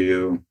 running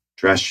shoe,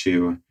 dress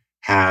shoe,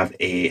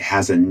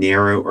 has a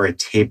narrow or a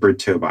tapered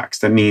toe box.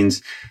 That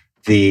means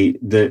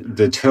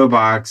the toe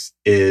box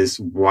is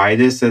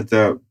widest at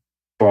the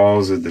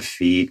balls of the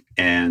feet,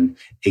 and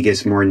it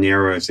gets more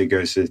narrow as it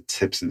goes to the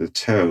tips of the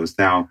toes.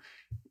 Now,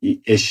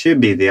 it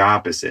should be the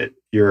opposite.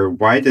 Your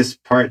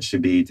widest part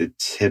should be the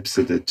tips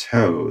of the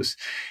toes.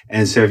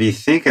 And so if you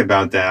think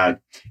about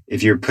that,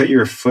 if you put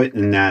your foot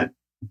in that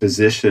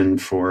position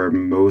for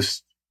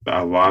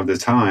a lot of the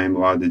time, a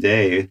lot of the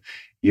day,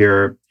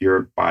 your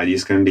body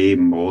is going to be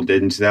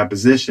molded into that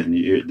position.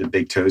 The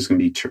big toe is going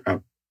to be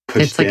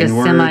pushed It's like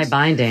inwards. a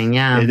semi-binding,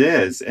 yeah. It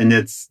is. And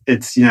it's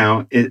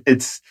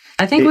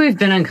I think we've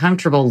been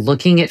uncomfortable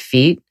looking at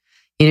feet.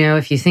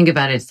 If you think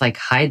about it, it's like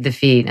hide the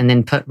feet and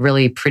then put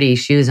really pretty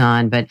shoes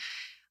on. But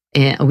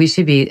we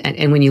should be,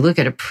 and when you look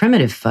at a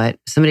primitive foot,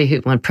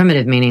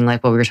 primitive meaning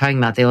like what we were talking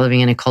about, they're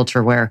living in a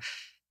culture where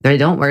they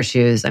don't wear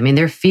shoes. I mean,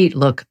 their feet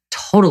look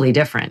totally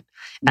different.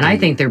 And I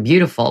think they're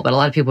beautiful, but a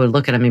lot of people would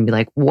look at them and be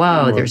like,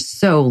 whoa, they're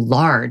so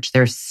large.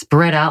 They're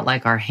spread out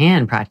like our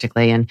hand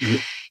practically. And,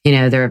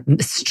 they're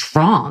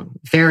strong,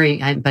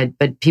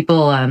 but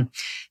people,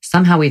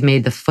 somehow we've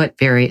made the foot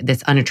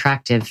this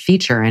unattractive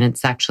feature. And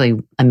it's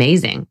actually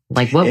amazing.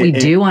 Like what we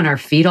do on our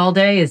feet all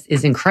day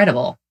is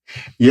incredible.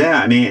 Yeah.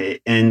 I mean,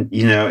 and,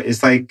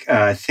 it's like,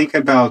 think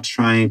about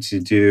trying to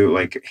do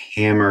like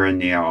hammer a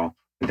nail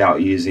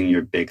without using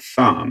your big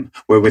thumb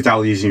or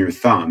without using your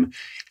thumb.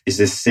 Is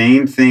the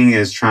same thing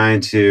as trying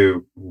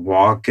to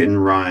walk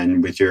and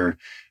run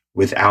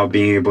without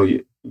being able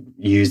to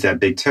use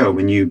that big toe.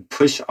 When you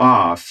push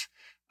off,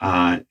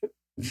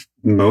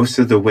 most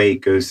of the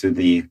weight goes to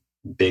the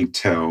big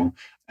toe,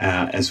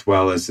 as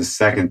well as the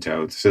second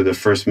toe. So the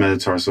first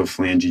metatarsal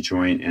phalange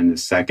joint and the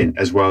second,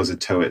 as well as the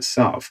toe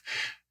itself.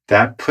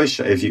 That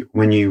push,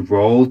 when you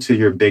roll to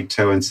your big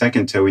toe and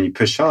second toe, when you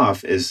push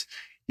off,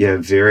 you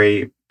have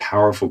very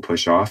powerful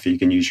push off. You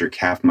can use your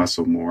calf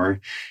muscle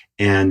more.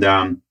 And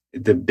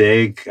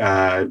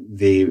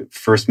the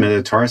first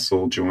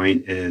metatarsal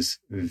joint is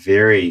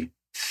very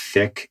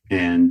thick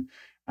and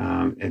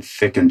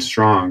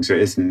strong. So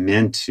it's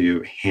meant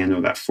to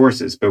handle that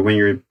forces. But when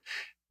your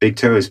big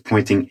toe is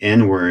pointing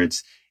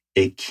inwards,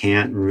 it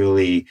can't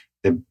really,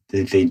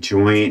 the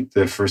joint,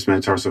 the first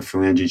metatarsal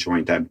phalange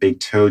joint, that big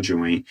toe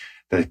joint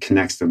that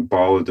connects the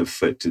ball of the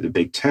foot to the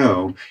big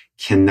toe,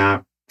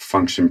 cannot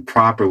function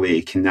properly.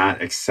 It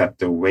cannot accept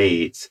the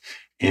weight.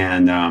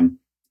 And,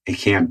 it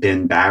can't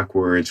bend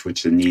backwards,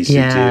 which it needs to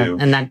do.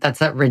 And that's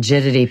that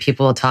rigidity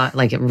people talk,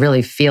 like it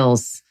really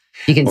feels,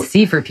 you can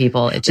see for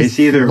people, it just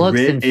looks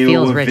and feels rigid. It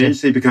will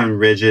eventually become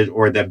rigid,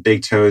 or that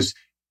big toes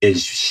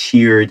is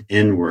sheared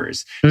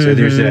inwards. So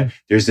there's a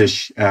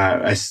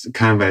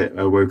kind of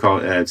a what we call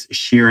it,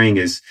 shearing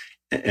is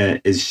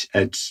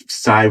a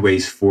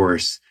sideways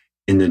force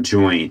in the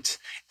joint.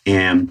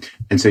 And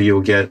so you'll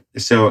get,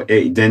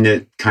 then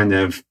it kind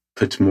of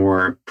puts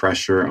more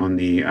pressure on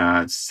the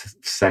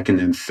second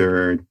and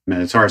third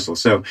metatarsal.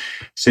 So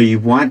you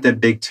want that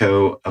big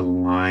toe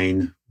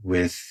aligned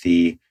with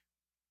the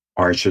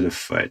arch of the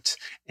foot.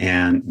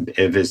 And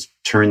if it's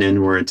turned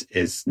inwards,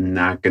 it's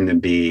not going to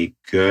be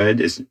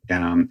good. It's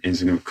going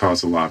to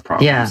cause a lot of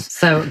problems. Yeah.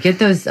 So get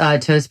those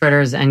toe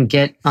spreaders and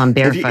get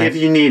barefoot. If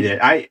you need it.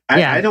 I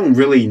don't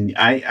really,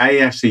 I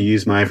actually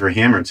use mine for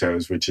hammer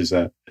toes, which is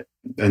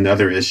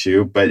another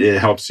issue, but it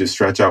helps to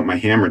stretch out my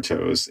hammer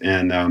toes.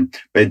 And,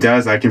 but it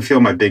does, I can feel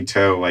my big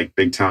toe like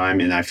big time,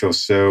 and I feel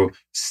so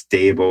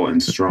stable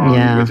and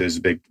strong with those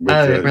big,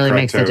 it really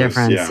makes a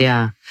difference.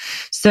 Yeah.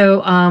 So,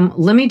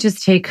 let me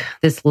just take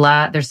this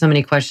there's so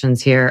many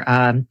questions here.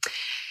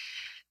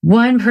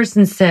 One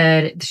person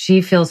said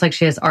she feels like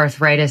she has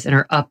arthritis in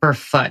her upper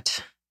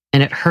foot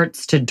and it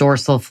hurts to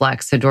dorsal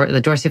flex. So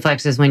the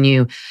dorsiflex is when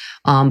you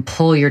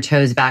pull your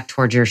toes back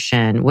towards your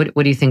shin. What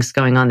do you think's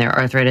going on there?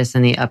 Arthritis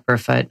in the upper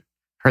foot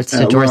hurts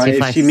to dorsiflex.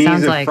 Well, if she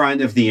means the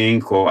front of the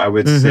ankle, I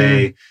would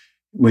say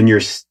when you're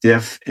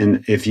stiff,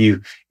 and if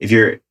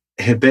you're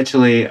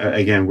habitually,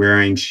 again,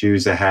 wearing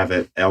shoes that have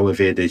an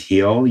elevated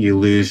heel, you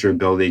lose your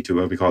ability to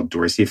what we call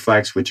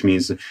dorsiflex, which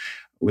means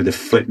when the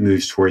foot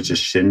moves towards the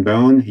shin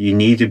bone, you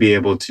need to be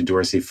able to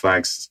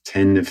dorsiflex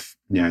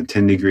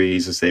 10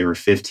 degrees, let's say, or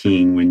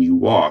 15 when you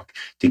walk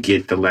to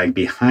get the leg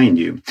behind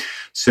you.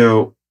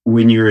 So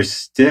when you're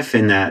stiff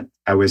in that,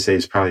 I would say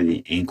it's probably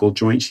the ankle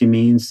joint she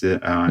means, the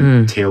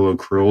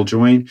talocrural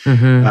joint.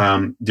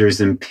 There's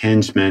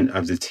impingement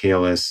of the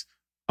talus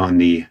on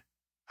the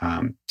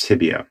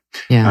tibia.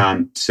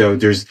 So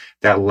there's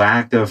that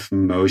lack of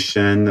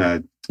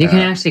motion. You can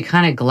actually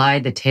kind of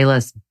glide the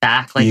talus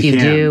back like you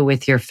do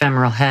with your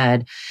femoral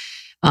head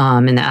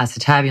in the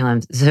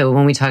acetabulum. So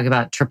when we talk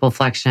about triple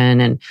flexion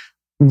and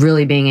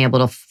really being able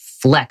to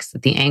flex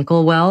at the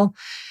ankle well,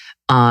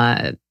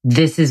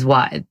 this is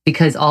why,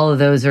 because all of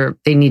those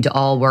they need to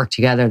all work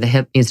together. The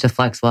hip needs to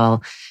flex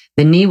well.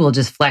 the knee will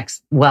just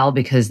flex well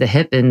because the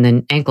hip and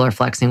the ankle are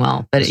flexing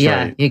well. But That's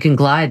yeah, right. you can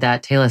glide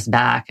that talus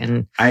back.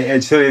 And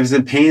so if it's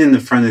a pain in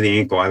the front of the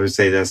ankle, I would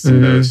say that's the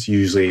most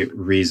usually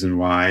reason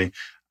why.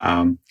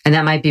 And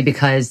that might be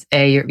because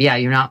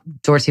you're not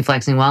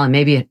dorsiflexing well, and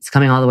maybe it's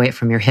coming all the way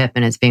from your hip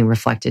and it's being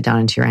reflected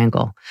down into your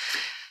ankle.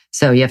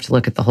 So you have to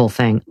look at the whole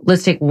thing.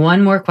 Let's take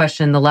one more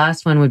question. The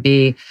last one would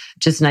be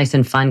just nice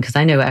and fun, because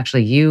I know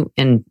actually you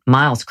and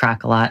Miles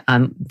crack a lot.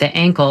 The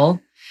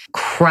ankle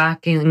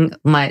cracking,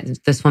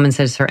 this woman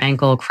says her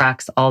ankle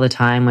cracks all the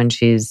time when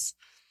she's,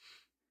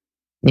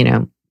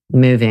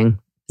 moving.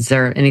 Is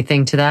there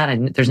anything to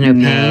that? There's no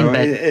pain,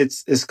 but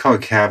it's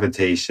called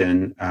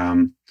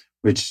cavitation,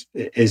 which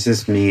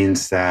just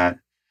means that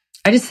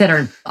I just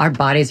said our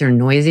bodies are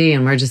noisy,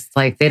 and we're just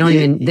like, they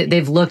don't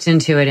they've looked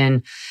into it,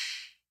 and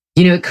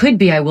it could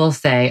be, I will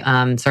say,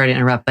 sorry to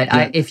interrupt,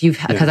 but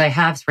because I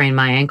have sprained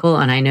my ankle,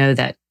 and I know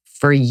that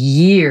for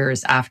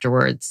years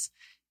afterwards,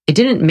 it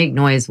didn't make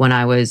noise when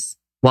I was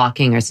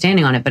walking or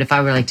standing on it, but if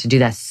I were like to do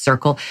that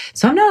circle,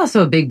 so I'm not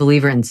also a big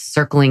believer in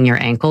circling your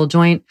ankle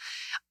joint.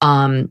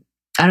 I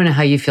don't know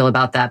how you feel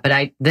about that,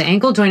 but the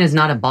ankle joint is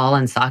not a ball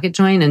and socket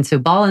joint. And so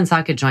ball and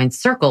socket joints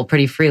circle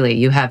pretty freely.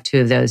 You have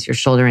two of those, your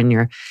shoulder and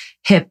your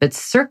hip, but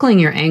circling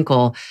your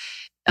ankle,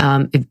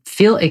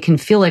 it can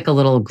feel like a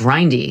little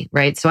grindy,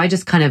 right? So I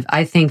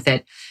think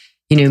that,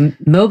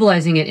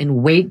 mobilizing it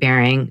in weight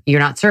bearing, you're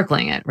not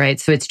circling it, right?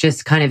 So it's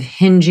just kind of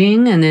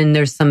hinging, and then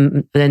there's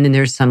some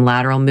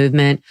lateral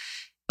movement.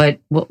 But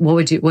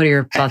what are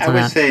your thoughts on that?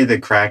 I would say the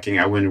cracking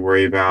I wouldn't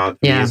worry about.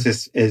 Yeah.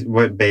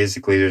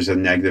 Basically there's a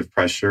negative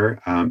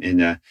pressure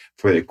sometimes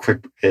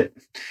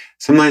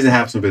it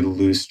happens with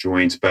loose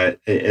joints, but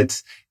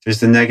there's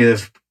a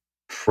negative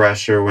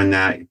pressure when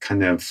that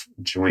kind of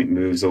joint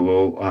moves a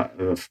little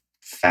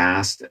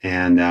fast,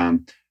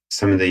 and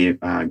some of the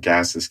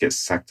gases get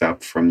sucked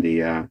up from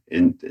the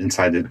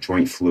inside the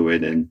joint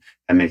fluid, and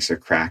that makes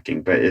it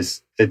cracking. But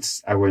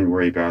I wouldn't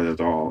worry about it at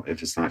all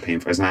if it's not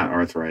painful. It's not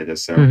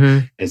arthritis,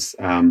 so it's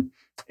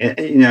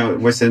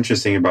what's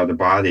interesting about the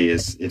body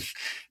is if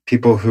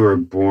people who are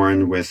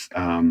born with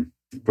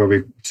what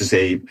we just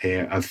say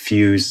a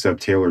fused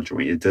subtalar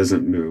joint, it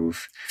doesn't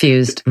move.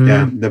 Fused.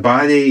 Yeah, the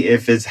body,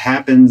 if it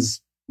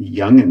happens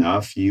young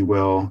enough,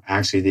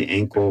 the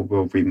ankle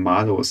will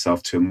remodel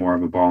itself to more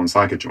of a ball and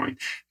socket joint.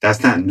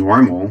 That's not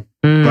normal,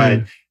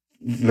 but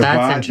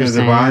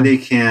the body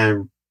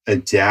can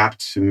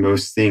adapt to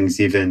most things,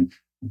 even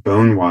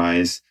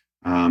bone-wise,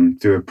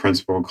 through a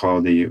principle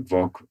called the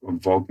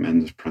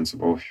Volkmann's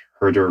principle,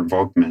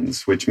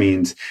 Herder-Volkmann's, which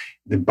means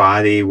the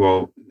body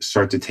will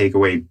start to take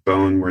away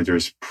bone where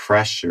there's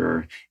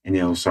pressure, and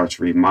it'll start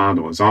to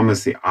remodel. It's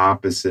almost the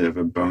opposite of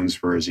a bone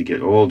spur as you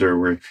get older,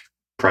 where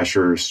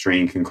pressure or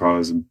strain can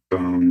cause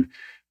bone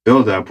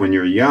buildup. When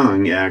you're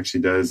young, it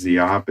actually does the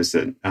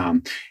opposite.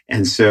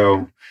 And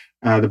so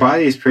the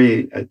body is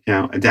pretty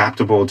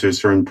adaptable to a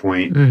certain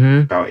point,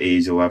 about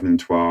age 11,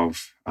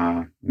 12,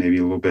 maybe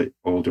a little bit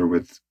older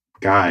with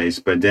guys,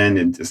 but then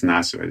it's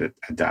not so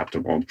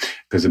adaptable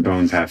because the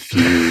bones have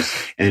fused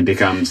and it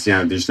becomes,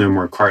 there's no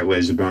more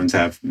cartilage. The bones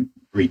have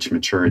reached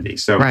maturity.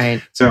 So,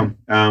 right.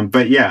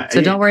 But yeah. So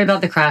don't worry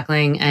about the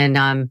crackling. And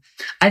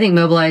I think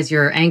mobilize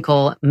your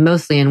ankle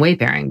mostly in weight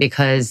bearing,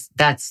 because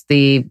that's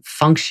the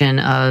function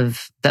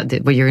of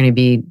where you're going to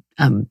be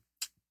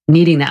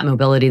needing that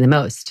mobility the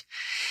most.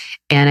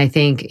 And I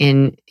think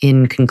in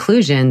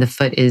conclusion, the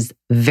foot is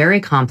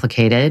very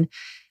complicated.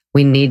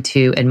 We need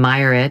to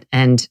admire it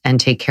and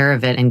take care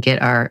of it and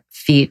get our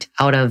feet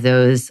out of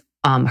those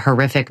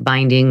horrific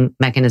binding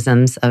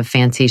mechanisms of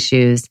fancy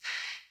shoes.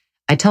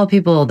 I tell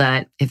people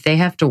that if they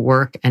have to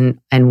work and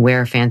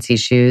wear fancy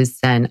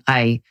shoes, then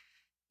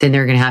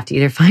they're going to have to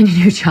either find a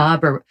new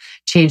job or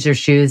change their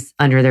shoes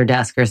under their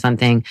desk or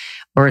something,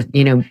 or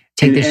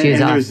take the shoes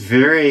off. There's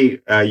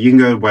you can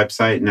go to the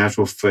website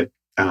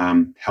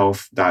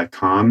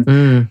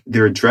naturalfoot.health.com.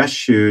 There are dress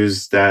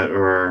shoes that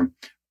are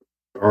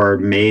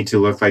made to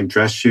look like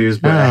dress shoes,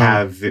 but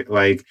have the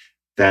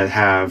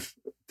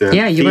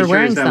you were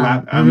wearing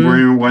some. I'm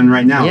wearing one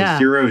right now. Yeah.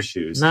 Hero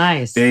shoes.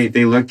 Nice. They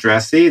look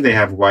dressy. They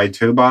have wide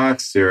toe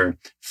box. They're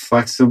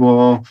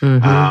flexible.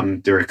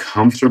 They're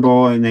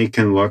comfortable, and they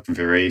can look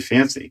very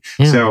fancy.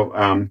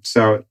 Yeah.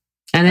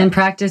 And then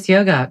practice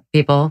yoga,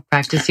 people.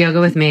 Practice yoga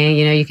with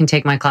me. You can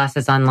take my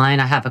classes online.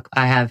 I have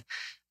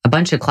a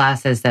bunch of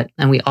classes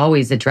and we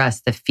always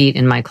address the feet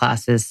in my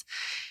classes.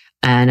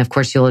 And of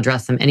course, you'll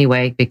address them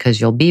anyway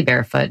because you'll be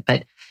barefoot.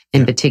 But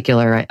in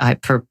particular, I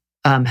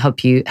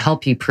help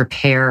you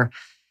prepare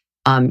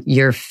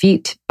your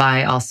feet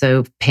by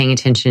also paying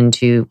attention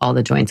to all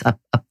the joints up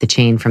the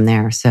chain from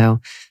there. So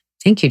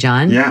thank you,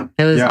 John. Yeah.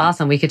 It was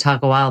awesome. We could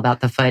talk a while about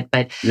the foot,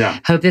 but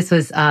hope this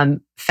was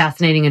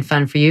fascinating and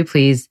fun for you.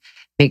 Please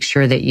make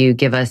sure that you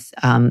give us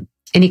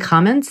any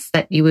comments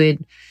that you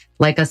would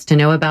like us to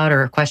know about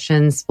or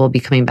questions. We'll be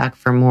coming back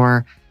for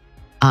more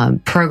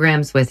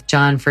programs with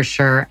John for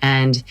sure.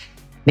 And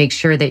make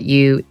sure that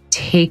you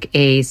take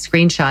a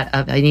screenshot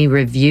of any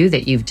review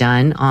that you've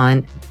done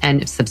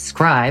and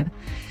subscribe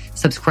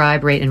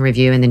subscribe, rate, and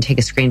review, and then take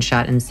a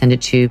screenshot and send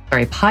it to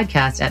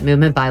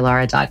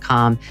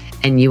podcast@movementbylara.com,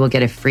 and you will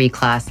get a free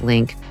class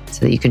link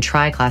so that you can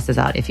try classes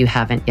out if you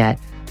haven't yet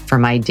for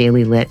my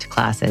daily lit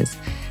classes.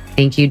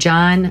 Thank you,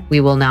 John.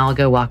 We will now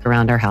go walk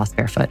around our house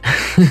barefoot.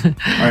 All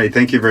right.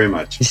 Thank you very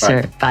much.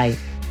 Sure. Bye.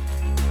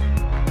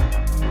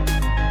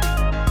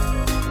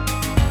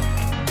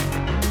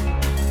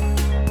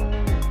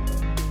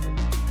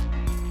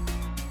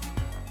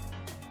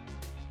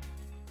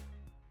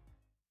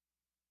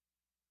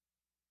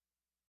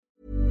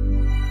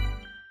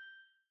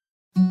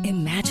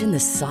 Imagine the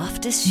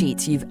softest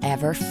sheets you've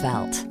ever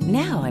felt.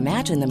 Now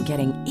imagine them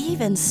getting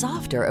even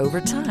softer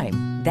over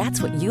time.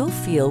 That's what you'll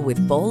feel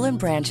with Boll &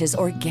 Branch's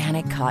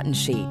organic cotton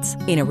sheets.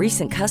 In a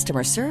recent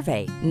customer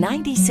survey,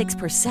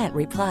 96%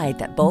 replied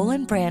that Boll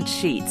 & Branch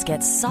sheets get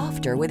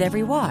softer with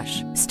every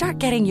wash. Start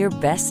getting your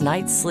best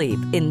night's sleep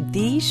in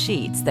these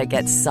sheets that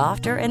get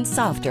softer and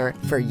softer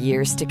for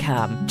years to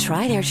come.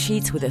 Try their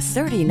sheets with a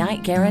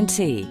 30-night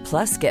guarantee.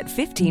 Plus, get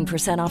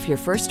 15% off your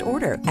first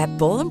order at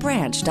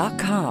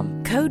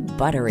bollandbranch.com. Code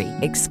BUTTERY.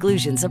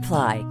 Exclusions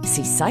apply.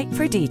 See site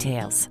for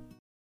details.